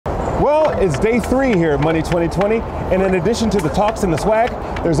Well, it's day 3 here at Money 2020, and in addition to the talks and the swag,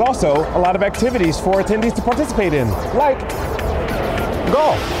 there's also a lot of activities for attendees to participate in, like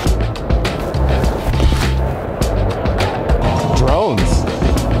golf, drones,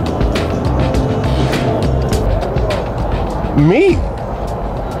 me,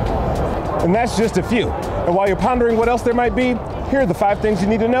 and that's just a few. And while you're pondering what else there might be, here are the 5 things you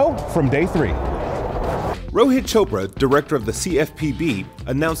need to know from day 3. Rohit Chopra, director of the CFPB,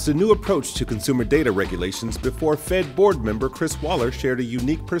 announced a new approach to consumer data regulations before Fed board member Chris Waller shared a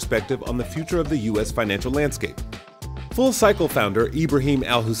unique perspective on the future of the U.S. financial landscape. Full Cycle founder Ibrahim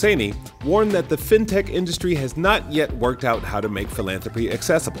Al-Husseini warned that the fintech industry has not yet worked out how to make philanthropy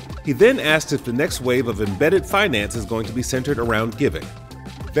accessible. He then asked if the next wave of embedded finance is going to be centered around giving.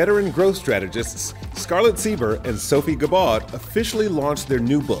 Veteran growth strategists Scarlett Sieber and Sophie Gabaud officially launched their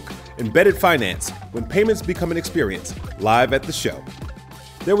new book, Embedded Finance, When Payments Become an Experience, live at the show.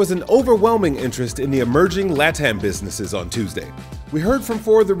 There was an overwhelming interest in the emerging LATAM businesses on Tuesday. We heard from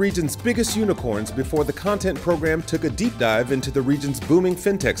 4 of the region's biggest unicorns before the content program took a deep dive into the region's booming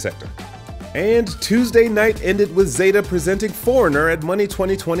fintech sector. And Tuesday night ended with Zeta presenting Foreigner at Money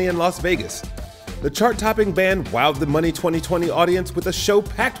 2020 in Las Vegas. The chart-topping band wowed the Money 2020 audience with a show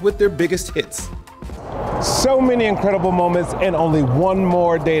packed with their biggest hits. So many incredible moments and only one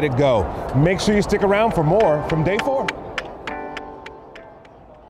more day to go. Make sure you stick around for more from day 4.